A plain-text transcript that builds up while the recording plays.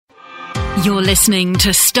You're listening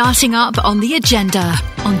to Starting Up on the Agenda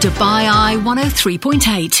on Dubai Eye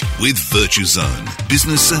 103.8 with Virtue Zone.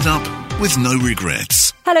 Business set up with no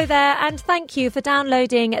regrets. Hello there, and thank you for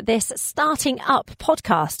downloading this Starting Up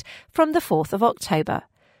podcast from the 4th of October.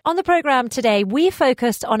 On the programme today, we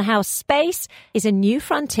focused on how space is a new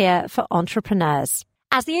frontier for entrepreneurs.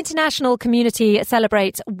 As the international community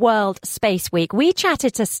celebrates World Space Week, we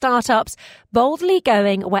chatted to startups boldly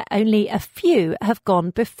going where only a few have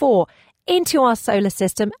gone before, into our solar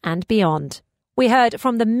system and beyond. We heard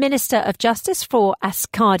from the Minister of Justice for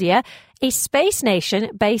Ascardia, a space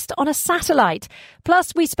nation based on a satellite.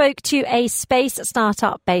 Plus, we spoke to a space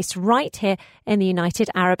startup based right here in the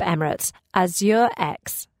United Arab Emirates,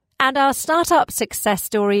 AzureX. And our startup success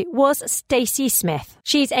story was Stacey Smith.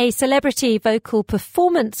 She's a celebrity vocal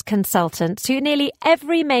performance consultant to nearly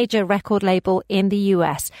every major record label in the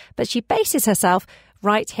US, but she bases herself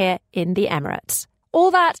right here in the Emirates. All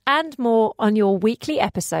that and more on your weekly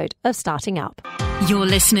episode of Starting Up. You're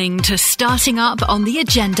listening to Starting Up on the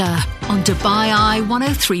Agenda on Dubai Eye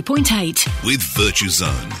 103.8 with Virtue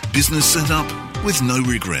Zone. Business set up with no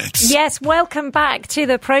regrets. Yes, welcome back to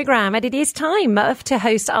the programme. And it is time to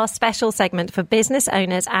host our special segment for business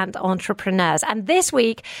owners and entrepreneurs. And this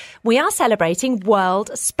week, we are celebrating World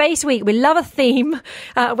Space Week. We love a theme.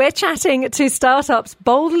 We're chatting to startups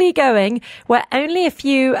boldly going where only a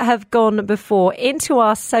few have gone before, into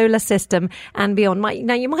our solar system and beyond.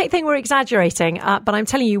 Now, you might think we're exaggerating, but I'm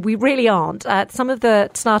telling you, we really aren't. Some of the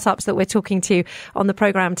startups that we're talking to on the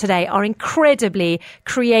programme today are incredibly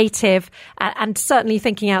creative and certainly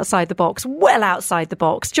thinking outside the box, well outside the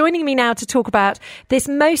box. Joining me now to talk about this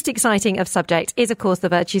most exciting of subjects is, of course, the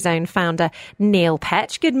Virtue Zone founder, Neil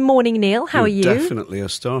Petch. Good morning, Neil. How are you? Definitely a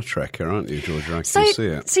Star Trekker, aren't you, Georgia? I can see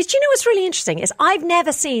it. So do you know what's really interesting is I've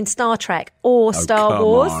never seen Star Trek or Star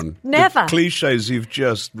Wars. On. Never. The cliches you've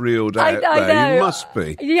just reeled out I there. know. You must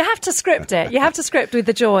be. You have to script it. You have to script with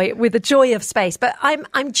the joy of space. But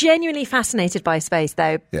I'm genuinely fascinated by space,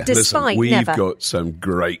 though. Yeah, despite listen, we've never. got some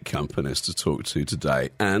great companies to talk to today.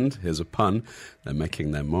 And here's a pun. They're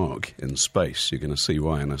making their mark in space. You're going to see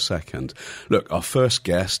why in a second. Look, our first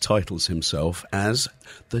guest titles himself as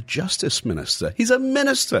the Justice Minister. He's a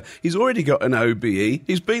minister. He's already got an OBE.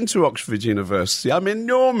 He's been to Oxford University. I'm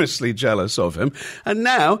enormously jealous of him. And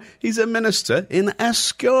now he's a minister in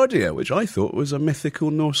Ascardia, which I thought was a mythical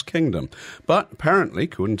Norse kingdom. But apparently,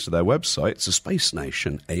 according to their website, it's a space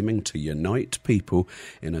nation aiming to unite people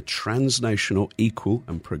in a transnational, equal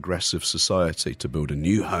and progressive society to build a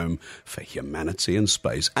new home for humanity in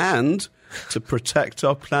space and to protect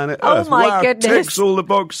our planet Earth. Oh my wow, goodness. ticks all the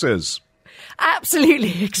boxes.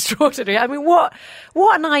 Absolutely extraordinary. I mean, what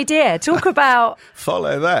an idea. Talk about...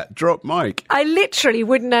 Follow that. Drop mic. I literally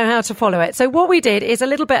wouldn't know how to follow it. So what we did is a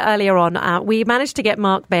little bit earlier on, we managed to get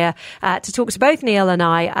Mark Beer to talk to both Neil and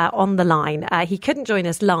I on the line. He couldn't join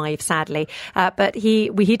us live, sadly, but he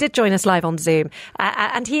did join us live on Zoom.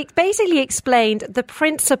 And he basically explained the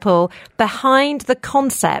principle behind the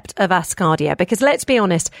concept of Ascardia, because let's be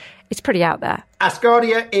honest, it's pretty out there.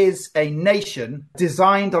 Ascardia is a nation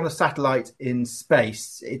designed on a satellite in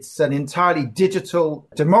space. It's an entirely digital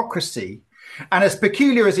democracy. And as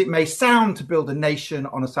peculiar as it may sound to build a nation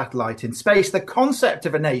on a satellite in space, the concept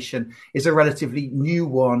of a nation is a relatively new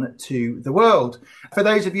one to the world. For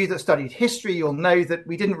those of you that studied history, you'll know that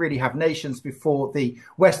we didn't really have nations before the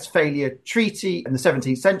Westphalia Treaty in the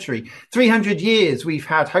 17th century. 300 years we've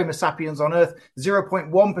had Homo sapiens on Earth,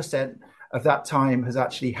 0.1% of that time has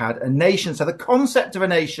actually had a nation. So the concept of a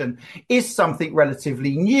nation is something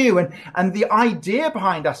relatively new. And the idea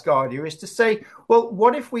behind Ascardia is to say, well,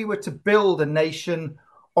 what if we were to build a nation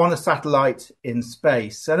on a satellite in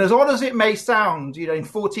space? And as odd as it may sound, in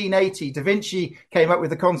 1480, Da Vinci came up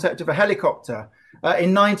with the concept of a helicopter.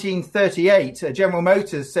 In 1938, General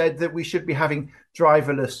Motors said that we should be having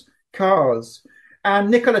driverless cars. And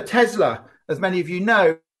Nikola Tesla, as many of you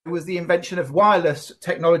know, was the invention of wireless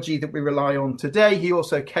technology that we rely on today. He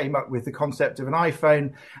also came up with the concept of an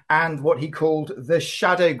iPhone and what he called the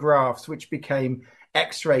shadow graphs, which became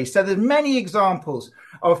X-rays. So there's many examples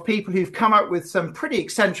of people who've come up with some pretty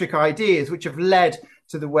eccentric ideas, which have led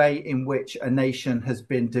to the way in which a nation has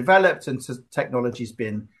been developed and technology's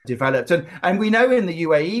been developed. And we know in the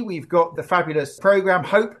UAE, we've got the fabulous program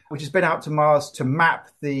HOPE, which has been out to Mars to map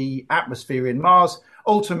the atmosphere in Mars.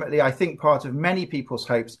 Ultimately, I think part of many people's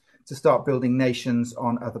hopes to start building nations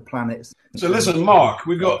on other planets. So listen, Mark,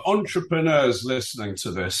 we've got entrepreneurs listening to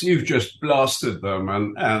this. You've just blasted them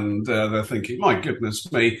and they're thinking, my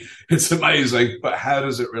goodness me, it's amazing, but how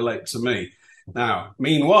does it relate to me? Now,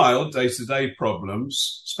 meanwhile, day-to-day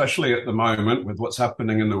problems, especially at the moment with what's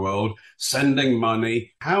happening in the world, sending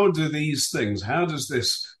money, how does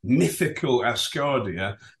this mythical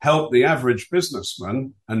Asgardia help the average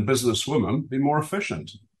businessman and businesswoman be more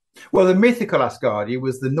efficient? Well, the mythical Asgardia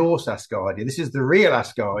was the Norse Asgardia. This is the real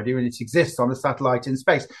Asgardia, and it exists on a satellite in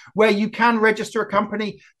space, where you can register a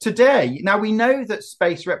company today. Now, we know that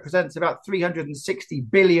space represents about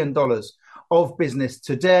 $360 billion of business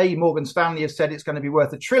today. Morgan Stanley have said it's going to be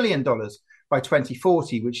worth $1 trillion by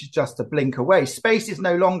 2040, which is just a blink away. Space is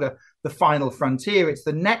no longer the final frontier. It's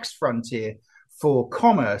the next frontier for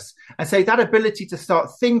commerce. And so that ability to start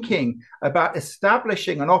thinking about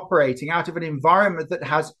establishing and operating out of an environment that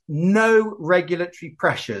has no regulatory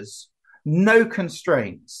pressures, no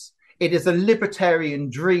constraints. It is a libertarian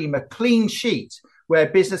dream, a clean sheet where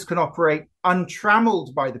business can operate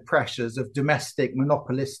untrammeled by the pressures of domestic,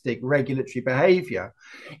 monopolistic regulatory behavior,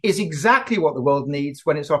 is exactly what the world needs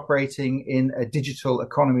when it's operating in a digital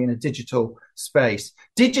economy, in a digital space.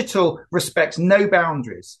 Digital respects no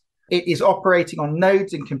boundaries. It is operating on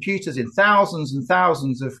nodes and computers in thousands and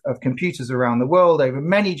thousands of computers around the world over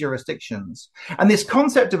many jurisdictions. And this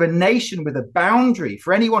concept of a nation with a boundary,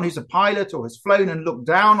 for anyone who's a pilot or has flown and looked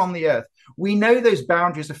down on the earth, we know those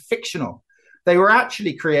boundaries are fictional. They were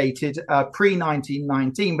actually created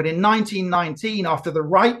pre-1919, but in 1919, after the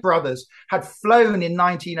Wright brothers had flown in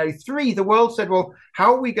 1903, the world said, well,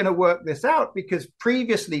 how are we going to work this out? Because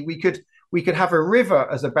previously we could have a river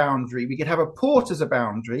as a boundary, we could have a port as a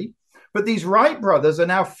boundary, but these Wright brothers are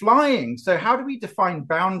now flying. So how do we define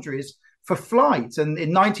boundaries for flight? And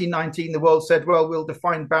in 1919, the world said, well, we'll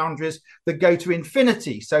define boundaries that go to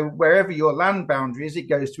infinity. So wherever your land boundary is, it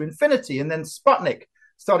goes to infinity. And then Sputnik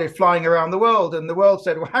started flying around the world, and the world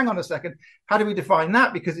said, well, hang on a second, how do we define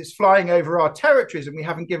that? Because it's flying over our territories and we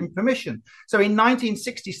haven't given permission. So in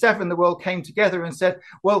 1967, the world came together and said,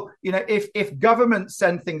 well, if governments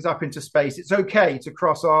send things up into space, it's okay to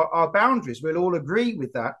cross our boundaries. We'll all agree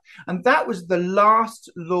with that. And that was the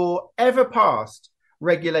last law ever passed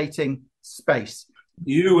regulating space.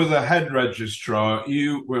 You were the head registrar.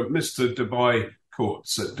 You were Mr. Dubai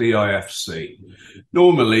Courts at DIFC.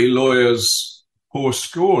 Normally, lawyers pour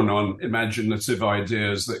scorn on imaginative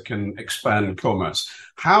ideas that can expand commerce.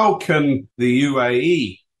 How can the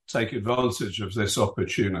UAE take advantage of this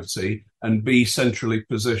opportunity and be centrally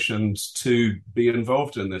positioned to be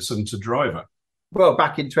involved in this and to drive it? Well,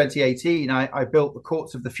 back in 2018, I built the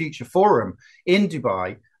Courts of the Future Forum in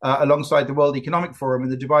Dubai alongside the World Economic Forum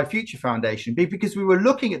and the Dubai Future Foundation, because we were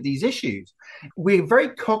looking at these issues. We're very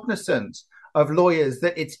cognizant of lawyers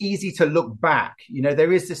that it's easy to look back.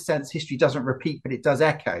 There is this sense history doesn't repeat, but it does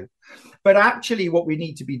echo. But actually what we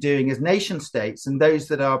need to be doing as nation states and those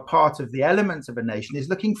that are part of the elements of a nation is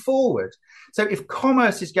looking forward. So if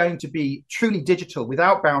commerce is going to be truly digital,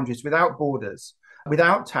 without boundaries, without borders,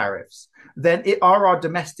 without tariffs, then are our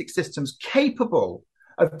domestic systems capable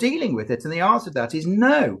of dealing with it? And the answer to that is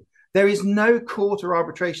no. There is no court or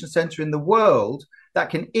arbitration center in the world that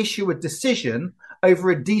can issue a decision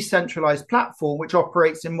over a decentralized platform which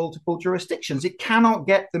operates in multiple jurisdictions. It cannot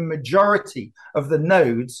get the majority of the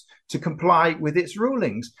nodes to comply with its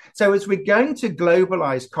rulings. So as we're going to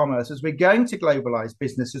globalize commerce, as we're going to globalize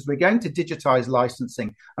business, as we're going to digitize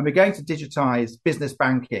licensing, and we're going to digitize business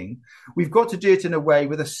banking, we've got to do it in a way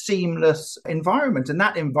with a seamless environment. And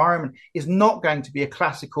that environment is not going to be a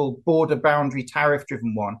classical border boundary tariff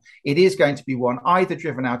driven one. It is going to be one either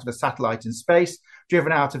driven out of a satellite in space,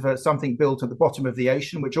 driven out of something built at the bottom of the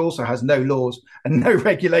ocean, which also has no laws and no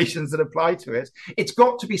regulations that apply to it. It's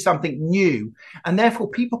got to be something new. And therefore,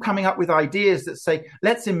 people coming up with ideas that say,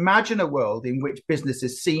 let's imagine a world in which business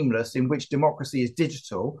is seamless, in which democracy is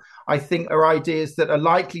digital, I think are ideas that are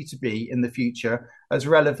likely to be in the future as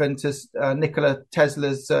relevant as Nikola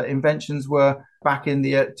Tesla's inventions were back in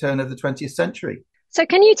the turn of the 20th century. So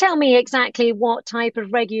can you tell me exactly what type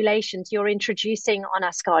of regulations you're introducing on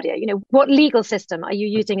Asgardia? What legal system are you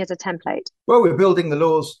using as a template? Well, we're building the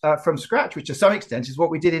laws from scratch, which to some extent is what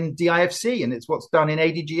we did in DIFC, and it's what's done in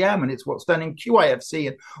ADGM, and it's what's done in QIFC,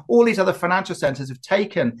 and all these other financial centers have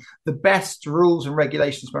taken the best rules and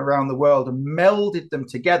regulations from around the world and melded them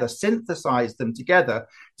together, synthesized them together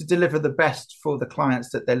to deliver the best for the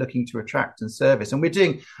clients that they're looking to attract and service. And we're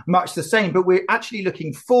doing much the same, but we're actually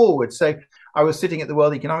looking forward. So I was sitting at the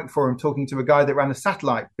World Economic Forum talking to a guy that ran a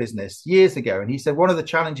satellite business years ago. And he said one of the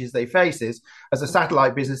challenges they face is, as a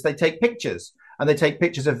satellite business, they take pictures, and they take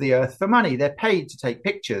pictures of the earth for money. They're paid to take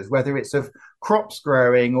pictures, whether it's of crops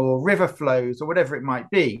growing or river flows or whatever it might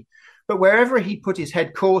be. But wherever he put his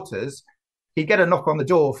headquarters, he'd get a knock on the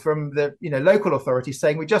door from the local authorities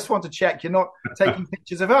saying, we just want to check you're not taking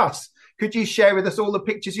pictures of us. could you share with us all the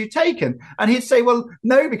pictures you've taken? And he'd say, well,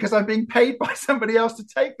 no, because I'm being paid by somebody else to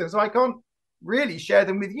take them, so I can't really share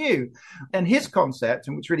them with you. And his concept,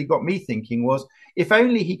 and which really got me thinking, was if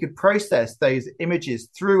only he could process those images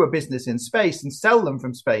through a business in space and sell them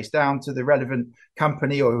from space down to the relevant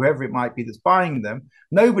company or whoever it might be that's buying them,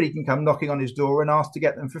 nobody can come knocking on his door and ask to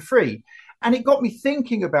get them for free. And it got me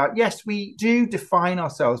thinking about, yes, we do define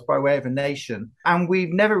ourselves by way of a nation, and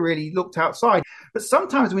we've never really looked outside. But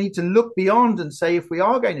sometimes we need to look beyond and say, if we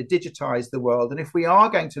are going to digitize the world, and if we are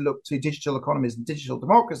going to look to digital economies and digital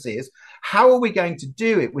democracies, how are we going to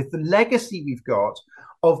do it with the legacy we've got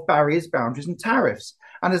of barriers, boundaries, and tariffs?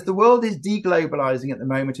 And as the world is deglobalizing at the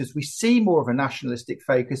moment, as we see more of a nationalistic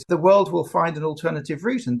focus, the world will find an alternative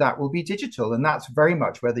route, and that will be digital. And that's very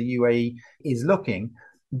much where the UAE is looking.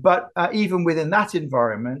 But even within that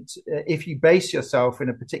environment, if you base yourself in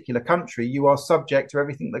a particular country, you are subject to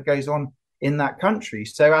everything that goes on in that country.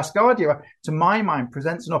 So Asgardia, to my mind,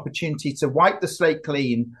 presents an opportunity to wipe the slate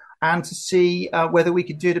clean and to see whether we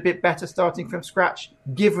could do it a bit better starting from scratch,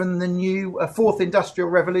 given the new fourth industrial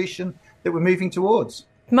revolution that we're moving towards.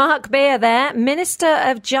 Mark Beer there, Minister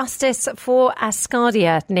of Justice for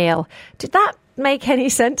Asgardia, Neil. Did that make any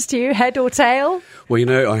sense to you, head or tail? Well, you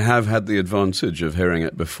know, I have had the advantage of hearing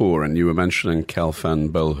it before, and you were mentioning Khalfan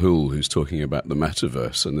Belhoul, who's talking about the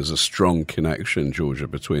metaverse, and there's a strong connection, Georgia,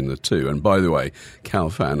 between the two. And by the way,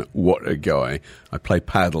 Khalfan, what a guy. I play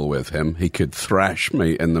paddle with him. He could thrash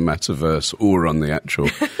me in the metaverse or on the actual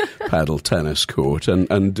paddle tennis court. And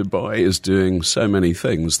Dubai is doing so many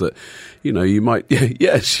things that, you know, you might,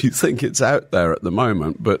 yes, you think it's out there at the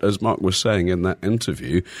moment, but as Mark was saying in that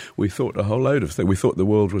interview, we thought a whole load of things. We thought the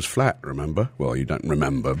world was flat, remember? Well, you don't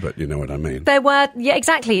remember, but you know what I mean. There were, yeah,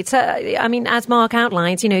 exactly. So, I mean, as Mark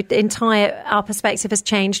outlined, you know, our perspective has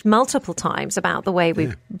changed multiple times about the way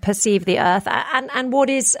we perceive the Earth and what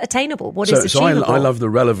is attainable, what is achievable. So I love the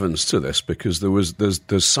relevance to this because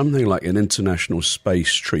there's something like an international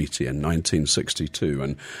space treaty in 1962,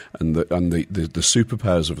 and the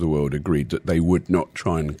superpowers of the world agreed that they would not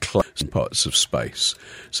try and claim parts of space.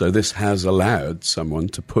 So this has allowed someone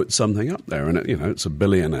to put something up there, and it's a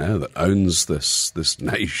billionaire that owns this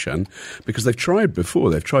nation, because they've tried before.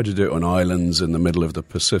 They've tried to do it on islands in the middle of the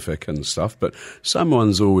Pacific and stuff, but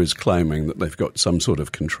someone's always claiming that they've got some sort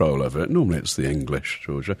of control over it. Normally it's the English,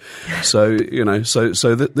 Georgia. So,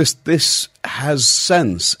 this has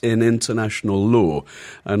sense in international law,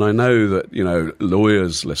 and I know that, you know,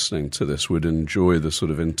 lawyers listening to this would enjoy the sort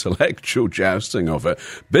of intellectual jousting of it.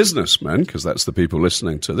 Businessmen, because that's the people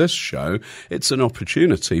listening to this show, it's an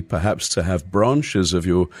opportunity perhaps to have branches of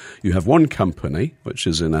you have one company, which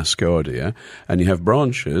is in Asgardia, and you have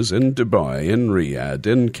branches in Dubai, in Riyadh,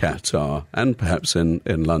 in Qatar, and perhaps in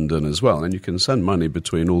London as well, and you can send money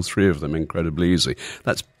between all three of them incredibly easy.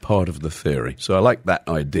 That's part of the theory. So I like that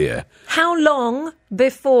idea. How long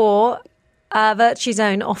before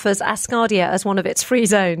VirtuZone offers Asgardia as one of its free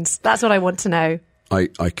zones? That's what I want to know. I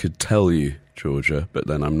could tell you, Georgia, but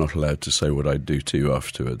then I'm not allowed to say what I do to you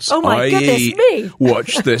afterwards. Oh my goodness me!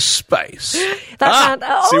 Watch this space. See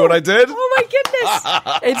what I did? Oh my goodness!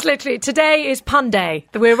 It's literally, today is pun day.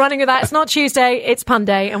 We're running with that. It's not Tuesday, it's pun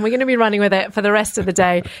day, and we're going to be running with it for the rest of the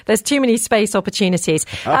day. There's too many space opportunities.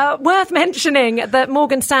 Worth mentioning that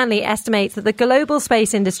Morgan Stanley estimates that the global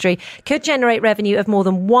space industry could generate revenue of more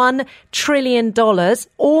than $1 trillion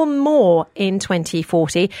or more in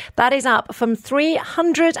 2040. That is up from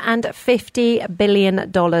 $350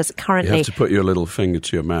 billion currently. You have to put your little finger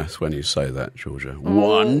to your mouth when you say that, Georgia.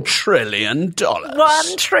 $1 trillion.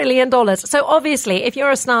 $1 trillion. So obviously, if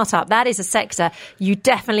you're a startup, that is a sector you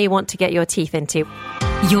definitely want to get your teeth into.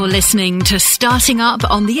 You're listening to Starting Up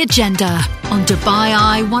on the Agenda on Dubai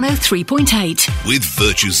Eye 103.8. With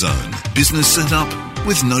VirtuZone. Business set up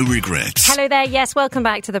with no regrets. Hello there. Yes, welcome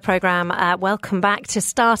back to the programme. Welcome back to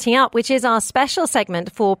Starting Up, which is our special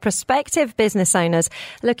segment for prospective business owners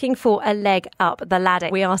looking for a leg up the ladder.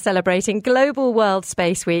 We are celebrating Global World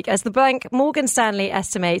Space Week as the bank Morgan Stanley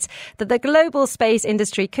estimates that the global space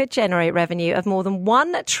industry could generate revenue of more than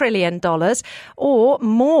 $1 trillion or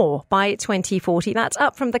more by 2040. That's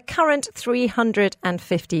up from the current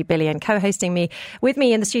 $350 billion. Co-hosting with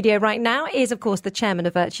me in the studio right now is, of course, the chairman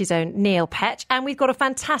of VirtuZone, Neil Petch. And we've got got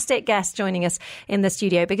a fantastic guest joining us in the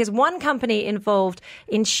studio because one company involved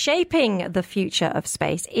in shaping the future of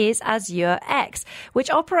space is Azure X, which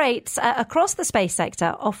operates across the space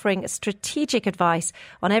sector, offering strategic advice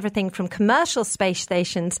on everything from commercial space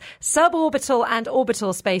stations, suborbital and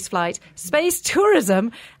orbital spaceflight, space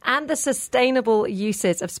tourism, and the sustainable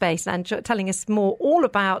uses of space. And telling us more all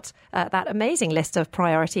about that amazing list of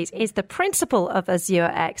priorities is the principal of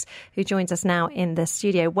Azure X, who joins us now in the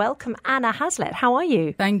studio. Welcome, Anna Hazlitt. How are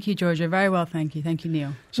you? Thank you, Georgia. Very well, thank you. Thank you,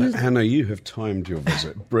 Neil. So, Anna, you have timed your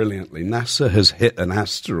visit brilliantly. NASA has hit an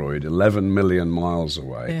asteroid 11 million miles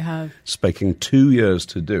away. They have. It's taking 2 years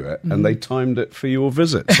to do it, and they timed it for your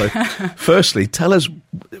visit. So, firstly, tell us,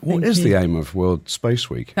 what is the aim of World Space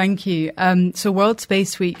Week? Thank you. So, World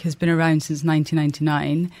Space Week has been around since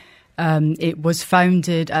 1999. It was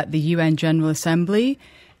founded at the UN General Assembly,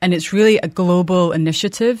 and it's really a global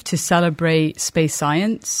initiative to celebrate space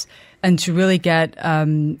science and to really get,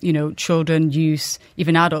 children, youth,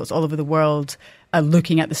 even adults all over the world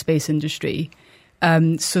looking at the space industry.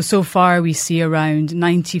 So far we see around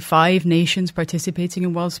 95 nations participating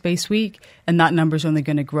in World Space Week, and that number is only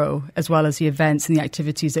going to grow, as well as the events and the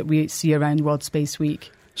activities that we see around World Space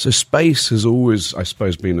Week. So space has always, I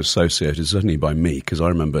suppose, been associated, certainly by me, because I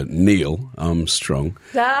remember Neil Armstrong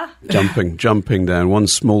jumping down one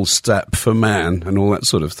small step for man and all that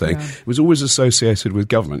sort of thing. Yeah. It was always associated with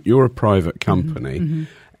government. You're a private company,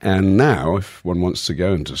 and now, if one wants to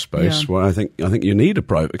go into space, well, I think you need a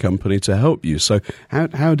private company to help you. So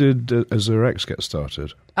how did Azure X get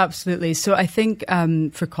started? Absolutely. So I think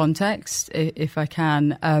for context, if I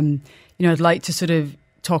can, I'd like to sort of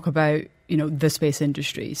talk about the space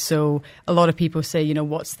industry. So a lot of people say,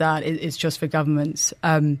 what's that? It's just for governments.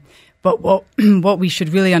 But what we should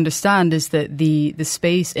really understand is that the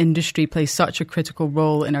space industry plays such a critical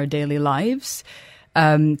role in our daily lives.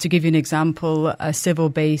 To give you an example, a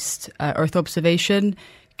civil-based Earth observation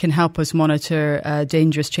can help us monitor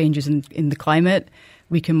dangerous changes in the climate.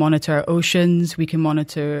 We can monitor our oceans, we can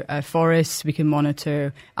monitor forests, we can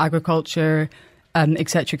monitor agriculture, et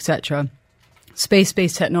cetera, et cetera.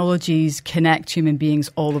 Space-based technologies connect human beings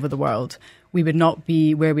all over the world. We would not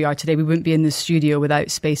be where we are today. We wouldn't be in the studio without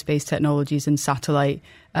space-based technologies and satellite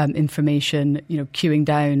information, queuing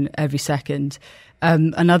down every second.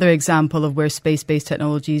 Another example of where space-based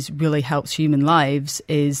technologies really helps human lives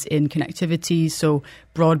is in connectivity, so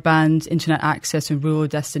broadband, internet access in rural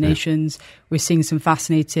destinations. Yeah. We're seeing some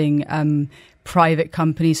fascinating private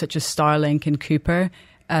companies such as Starlink and Cooper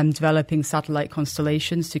developing satellite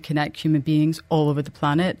constellations to connect human beings all over the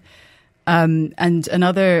planet. And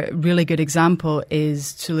another really good example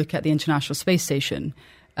is to look at the International Space Station.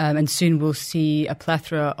 And soon we'll see a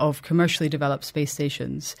plethora of commercially developed space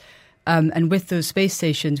stations. And with those space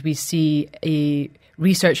stations, we see a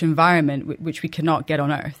research environment which we cannot get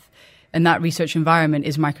on Earth. And that research environment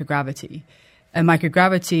is microgravity. And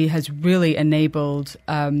microgravity has really enabled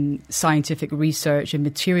scientific research and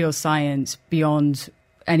material science beyond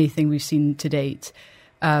anything we've seen to date.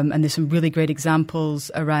 And there's some really great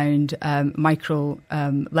examples around micro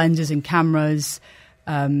lenses and cameras.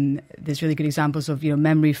 There's really good examples of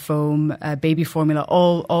memory foam, baby formula,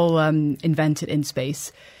 all invented in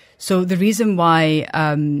space. So the reason why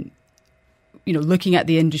looking at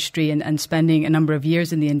the industry and spending a number of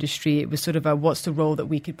years in the industry, it was sort of what's the role that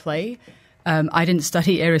we could play. I didn't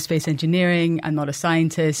study aerospace engineering. I'm not a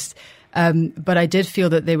scientist. But I did feel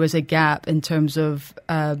that there was a gap in terms of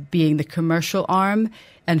being the commercial arm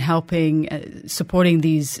and helping, supporting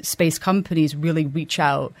these space companies really reach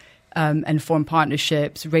out and form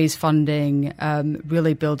partnerships, raise funding,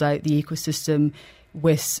 really build out the ecosystem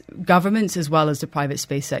with governments as well as the private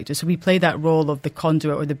space sector. So we play that role of the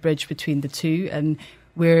conduit or the bridge between the two, and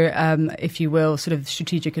we're, if you will, sort of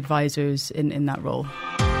strategic advisors in that role.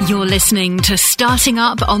 You're listening to Starting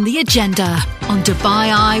Up on the Agenda on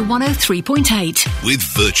Dubai Eye 103.8. With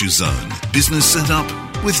Virtue Zone. Business set up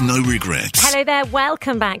with no regrets. Hello there.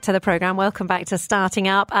 Welcome back to the programme. Welcome back to Starting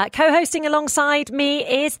Up. Co-hosting alongside me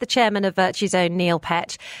is the chairman of Virtue Zone, Neil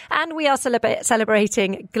Petch. And we are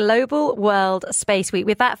celebrating Global World Space Week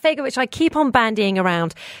with that figure which I keep on bandying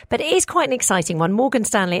around. But it is quite an exciting one. Morgan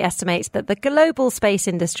Stanley estimates that the global space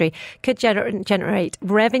industry could generate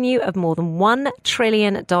revenue of more than $1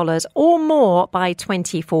 trillion or more by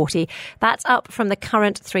 2040. That's up from the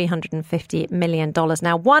current $350 million.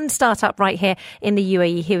 Now, one startup right here in the UAE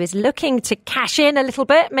employee who is looking to cash in a little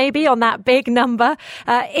bit, maybe on that big number,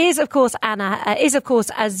 is of course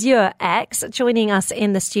Azure X. Joining us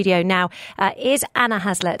in the studio now is Anna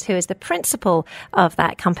Hazlitt, who is the principal of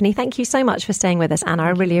that company. Thank you so much for staying with us, Anna. I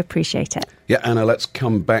really appreciate it. Yeah, Anna, let's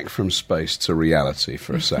come back from space to reality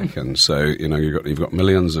for a second. So, you've got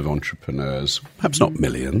millions of entrepreneurs, perhaps not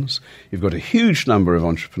millions. You've got a huge number of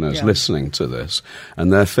entrepreneurs listening to this,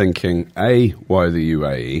 and they're thinking, A, why the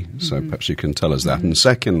UAE? So perhaps you can tell us that. And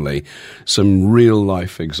secondly, some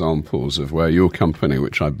real-life examples of where your company,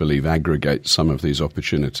 which I believe aggregates some of these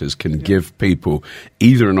opportunities, can give people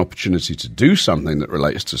either an opportunity to do something that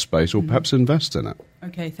relates to space or perhaps invest in it.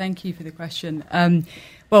 Okay, thank you for the question.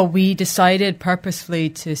 Well, we decided purposefully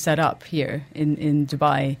to set up here in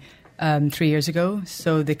Dubai 3 years ago.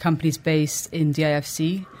 So the company's based in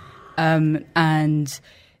DIFC. And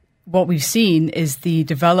what we've seen is the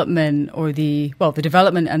development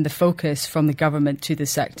and the focus from the government to the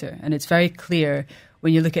sector. And it's very clear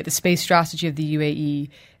when you look at the space strategy of the UAE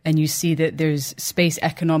and you see that there's space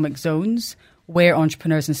economic zones where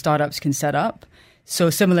entrepreneurs and startups can set up.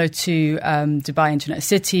 So similar to Dubai Internet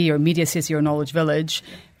City or Media City or Knowledge Village,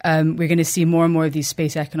 we're going to see more and more of these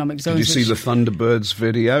space economic zones. Did you see the Thunderbirds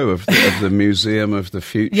video of the Museum of the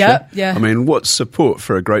Future? Yeah. I mean, what support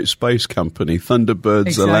for a great space company?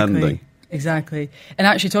 Thunderbirds are landing. Exactly. And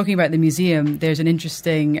actually talking about the museum, there's an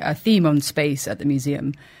interesting theme on space at the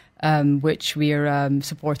museum, which we are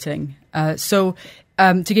supporting. To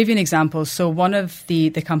give you an example, so one of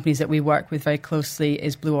the companies that we work with very closely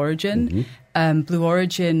is Blue Origin. Blue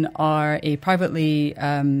Origin are a privately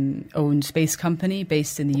owned space company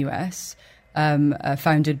based in the US,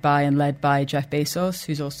 founded by and led by Jeff Bezos,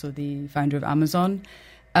 who's also the founder of Amazon.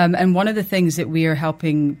 And one of the things that we are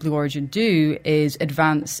helping Blue Origin do is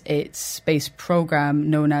advance its space program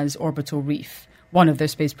known as Orbital Reef. One of their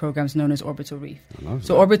space programs known as Orbital Reef.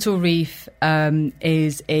 So Orbital Reef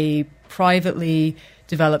is a privately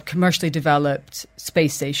developed, commercially developed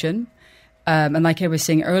space station. And like I was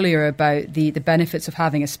saying earlier about the benefits of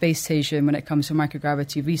having a space station when it comes to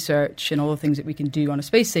microgravity research and all the things that we can do on a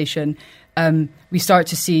space station, we start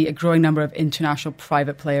to see a growing number of international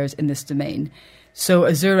private players in this domain. So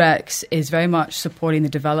Azure X is very much supporting the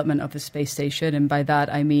development of the space station. And by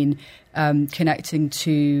that, I mean connecting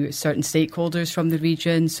to certain stakeholders from the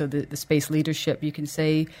region. So the space leadership, you can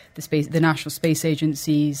say, the national space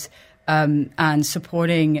agencies, and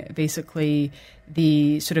supporting basically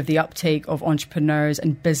the uptake of entrepreneurs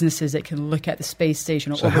and businesses that can look at the space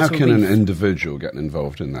station. So how can an individual get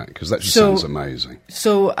involved in that? Because that just sounds amazing.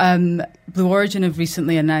 So Blue Origin have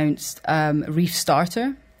recently announced Reef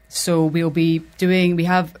Starter. So we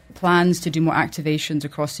have plans to do more activations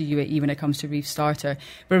across the UAE when it comes to Reef Starter.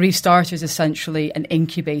 But Reef Starter is essentially an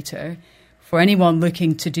incubator for anyone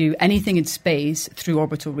looking to do anything in space through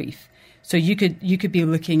Orbital Reef. So you could be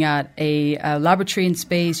looking at a laboratory in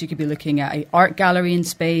space, you could be looking at an art gallery in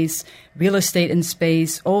space, real estate in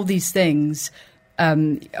space. All these things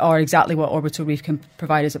are exactly what Orbital Reef can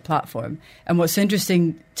provide as a platform. And what's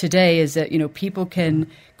interesting today is that people can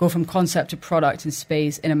go from concept to product in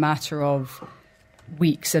space in a matter of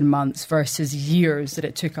weeks and months versus years that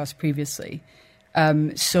it took us previously.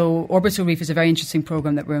 So Orbital Reef is a very interesting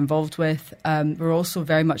program that we're involved with. We're also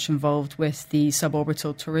very much involved with the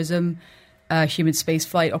suborbital tourism human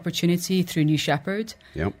spaceflight opportunity through New Shepard.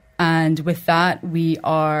 Yep. And with that, we'll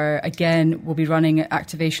be running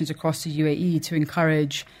activations across the UAE to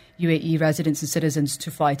encourage UAE residents and citizens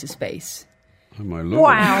to fly to space. Oh my Lord.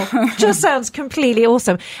 Wow. Just sounds completely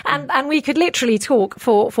awesome. And we could literally talk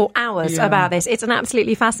for hours about this. It's an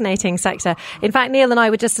absolutely fascinating sector. In fact, Neil and I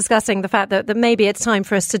were just discussing the fact that maybe it's time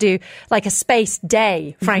for us to do like a space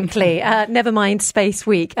day, frankly, never mind space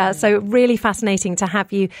week. So really fascinating to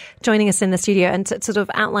have you joining us in the studio and to sort of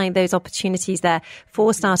outline those opportunities there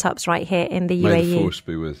for startups right here in the UAE. May the force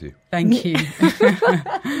be with you. Thank you.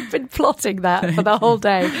 Been plotting that for the whole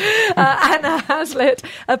day. Anna Hazlitt,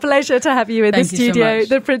 a pleasure to have you in the studio,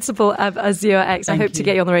 the principal of Azure X. I hope to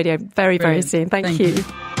get you on the radio very, very soon. Thank you.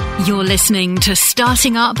 You're listening to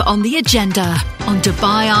Starting Up on the Agenda on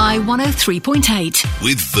Dubai Eye 103.8.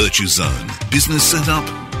 With Virtue Zone. Business set up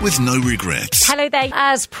with no regrets. Hello there.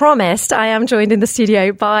 As promised, I am joined in the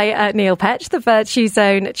studio by Neil Petch, the Virtue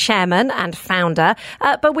Zone chairman and founder.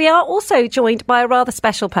 But we are also joined by a rather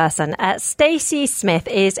special person. Stacey Smith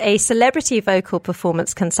is a celebrity vocal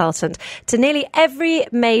performance consultant to nearly every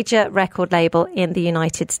major record label in the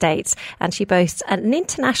United States. And she boasts an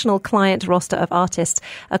international client roster of artists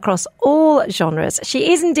across all genres.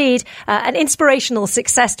 She is indeed an inspirational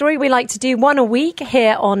success story. We like to do one a week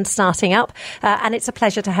here on Starting Up. And it's a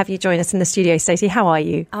pleasure to to have you join us in the studio, Stacey. How are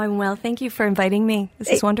you? I'm well. Thank you for inviting me. This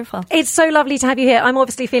is wonderful. It's so lovely to have you here. I'm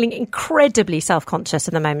obviously feeling incredibly self-conscious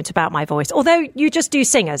at the moment about my voice. Although you just do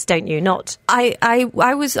singers, don't you? Not I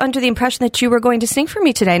was under the impression that you were going to sing for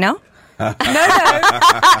me today, no? No.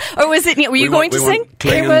 Or was it Neil? Were you going to sing?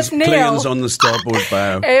 It was Neil. Klingons on the starboard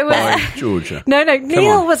bow by Georgia. No,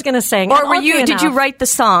 Neil was going to sing. Or were you? Did you write the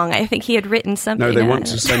song? I think he had written something. No, they want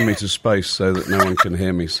to send me to space so that no one can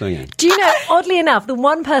hear me singing. Do you know, oddly enough, the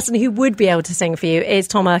one person who would be able to sing for you is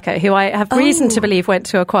Tom Urquhart, who I have reason to believe went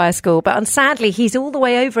to a choir school, but sadly he's all the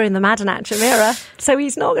way over in the Madanach Emira, so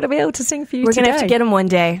he's not going to be able to sing for you today. We're going to have to get him one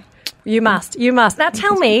day. You must. Now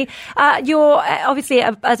tell me, you're obviously,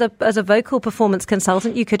 as a vocal performance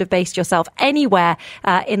consultant, you could have based yourself anywhere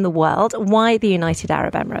in the world. Why the United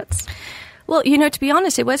Arab Emirates? Well, to be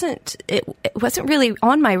honest, it wasn't really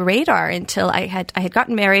on my radar until I had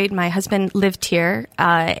gotten married. My husband lived here,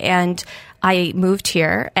 and I moved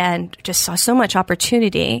here and just saw so much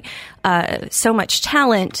opportunity, so much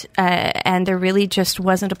talent, and there really just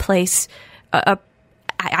wasn't a place.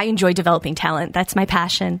 I enjoy developing talent. That's my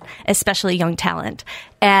passion, especially young talent.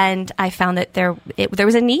 And I found that there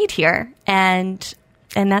was a need here, and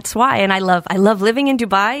that's why. And I love living in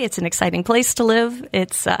Dubai. It's an exciting place to live.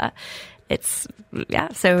 It's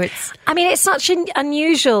such an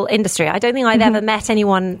unusual industry. I don't think I've ever met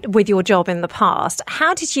anyone with your job in the past.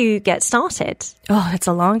 How did you get started? Oh, it's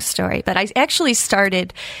a long story, but I actually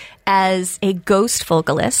started as a ghost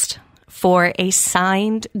vocalist for a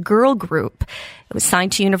signed girl group. It was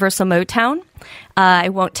signed to Universal Motown. I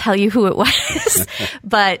won't tell you who it was,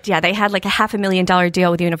 but yeah, they had like a $500,000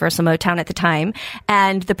 deal with Universal Motown at the time.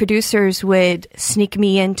 And the producers would sneak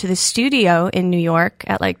me into the studio in New York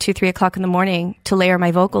at like 2-3 o'clock in the morning to layer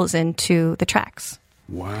my vocals into the tracks.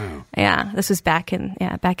 Wow. Yeah, this was back in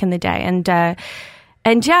the day.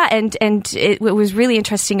 And what was really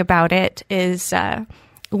interesting about it is,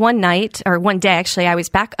 one day, actually, I was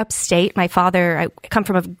back upstate. I come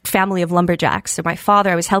from a family of lumberjacks. So my father,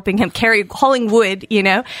 I was helping him hauling wood, and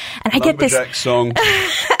I get this song.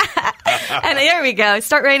 And there we go.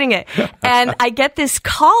 Start writing it. And I get this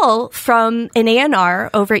call from an A&R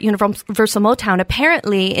over at Universal Motown.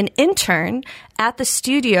 Apparently, an intern at the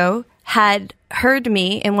studio had heard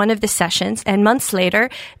me in one of the sessions, and months later,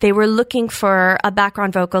 they were looking for a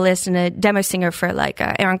background vocalist and a demo singer for like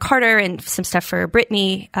Aaron Carter and some stuff for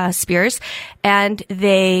Britney Spears. And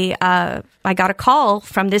I got a call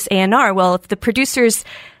from this A&R. Well, if the producers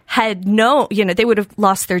had they would have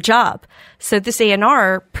lost their job. So this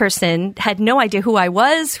A&R person had no idea who I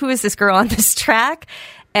was. Who is this girl on this track?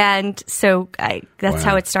 And so that's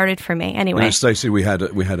how it started for me. Anyway, Stacey, we had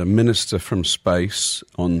a minister from space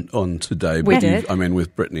on today. We did.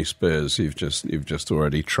 With Britney Spears, you've just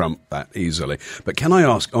already trumped that easily. But can I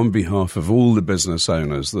ask, on behalf of all the business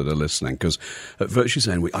owners that are listening, because at Virtue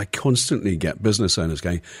Zone, I constantly get business owners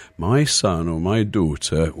going, my son or my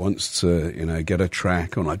daughter wants to, get a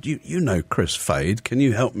track on. Chris Fade, can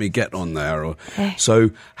you help me get on there?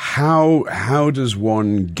 So how does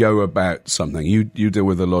one go about something? You deal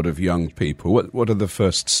with a lot of young people. What are the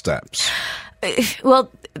first steps?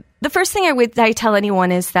 Well, the first thing I tell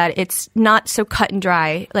anyone is that it's not so cut and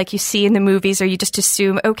dry like you see in the movies, or you just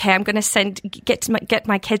assume, okay, I'm going to get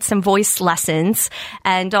my kids some voice lessons,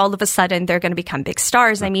 and all of a sudden they're going to become big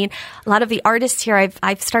stars. I mean, a lot of the artists here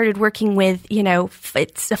I've started working with,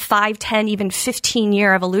 it's a 5, 10, even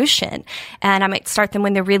 15-year evolution, and I might start them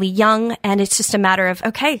when they're really young, and it's just a matter of,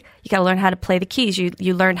 okay, you got to learn how to play the keys.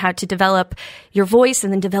 You learn how to develop your voice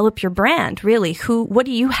and then develop your brand. Really, what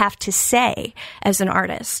do you have to say as an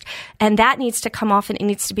artist? And that needs to come off, and it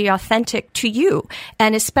needs to be authentic to you.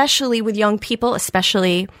 And especially with young people,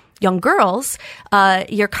 especially young girls,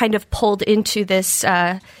 you're kind of pulled into this.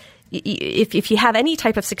 If you have any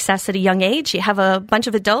type of success at a young age, you have a bunch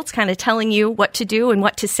of adults kind of telling you what to do and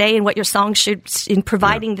what to say and what your song should, in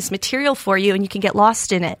providing this material for you, and you can get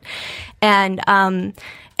lost in it. And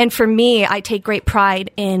for me, I take great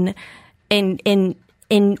pride in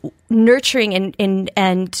nurturing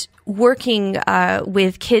and working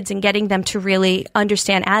with kids and getting them to really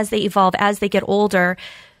understand as they evolve, as they get older,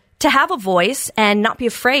 to have a voice and not be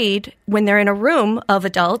afraid when they're in a room of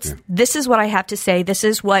adults. Yeah. This is what I have to say. This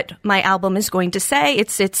is what my album is going to say.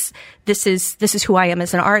 This is who I am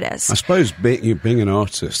as an artist. I suppose being an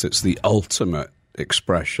artist, it's the ultimate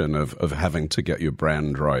expression of having to get your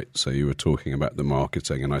brand right. So you were talking about the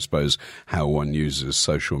marketing, and I suppose how one uses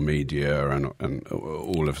social media and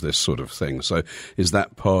all of this sort of thing. So is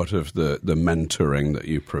that part of the mentoring that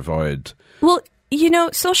you provide? Well,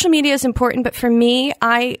 social media is important, but for me,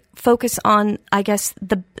 I focus on, I guess,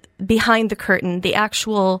 the behind the curtain, the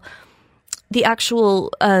actual the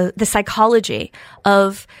actual the psychology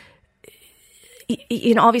of,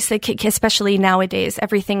 you know, obviously, especially nowadays,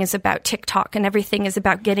 everything is about TikTok and everything is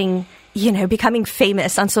about getting, you know, becoming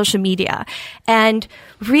famous on social media. And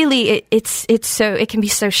really, it can be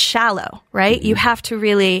so shallow, right? Mm-hmm. You have to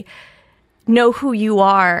really know who you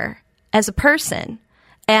are as a person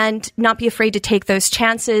and not be afraid to take those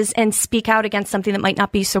chances and speak out against something that might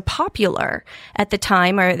not be so popular at the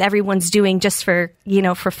time or everyone's doing just for, you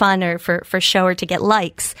know, for fun or for show or to get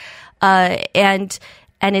likes.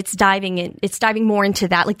 And it's diving more into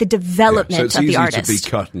that, like the development of the artist. So it's easy to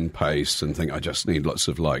be cut and paste and think, I just need lots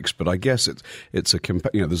of likes. But I guess it's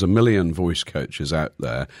there's a million voice coaches out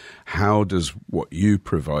there. How does what you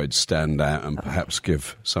provide stand out and perhaps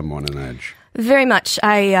give someone an edge? Very much.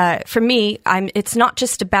 For me, it's not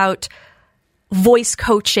just about voice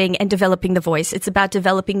coaching and developing the voice. It's about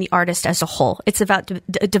developing the artist as a whole. It's about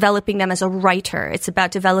developing them as a writer. It's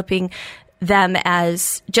about developing them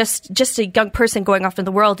as just a young person going off in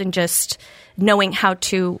the world and just knowing how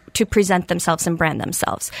to present themselves and brand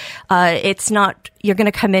themselves. It's not, you're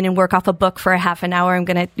going to come in and work off a book for a half an hour. We're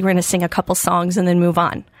going to sing a couple songs and then move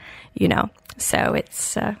on, you know. So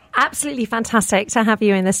it's absolutely fantastic to have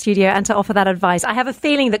you in the studio and to offer that advice. I have a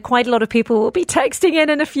feeling that quite a lot of people will be texting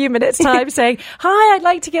in a few minutes' time saying, hi, I'd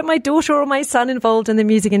like to get my daughter or my son involved in the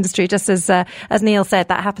music industry. Just as Neil said,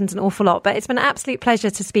 that happens an awful lot. But it's been an absolute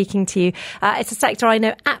pleasure to speaking to you. It's a sector I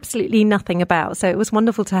know absolutely nothing about. So it was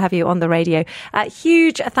wonderful to have you on the radio.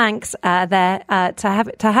 Huge thanks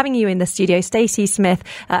to having you in the studio. Stacey Smith,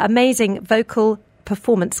 amazing vocal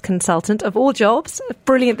performance consultant of all jobs.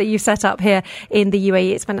 Brilliant that you set up here in the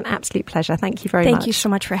UAE. It's been an absolute pleasure. Thank you very much. Thank you so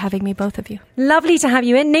much for having me, both of you. Lovely to have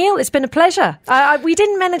you in. Neil, it's been a pleasure. We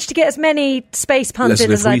didn't manage to get as many space puns in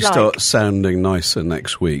as I'd like. If we start sounding nicer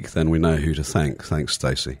next week, then we know who to thank. Thanks,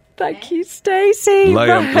 Stacey. Thank you, Stacey. You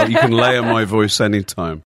can layer my voice anytime.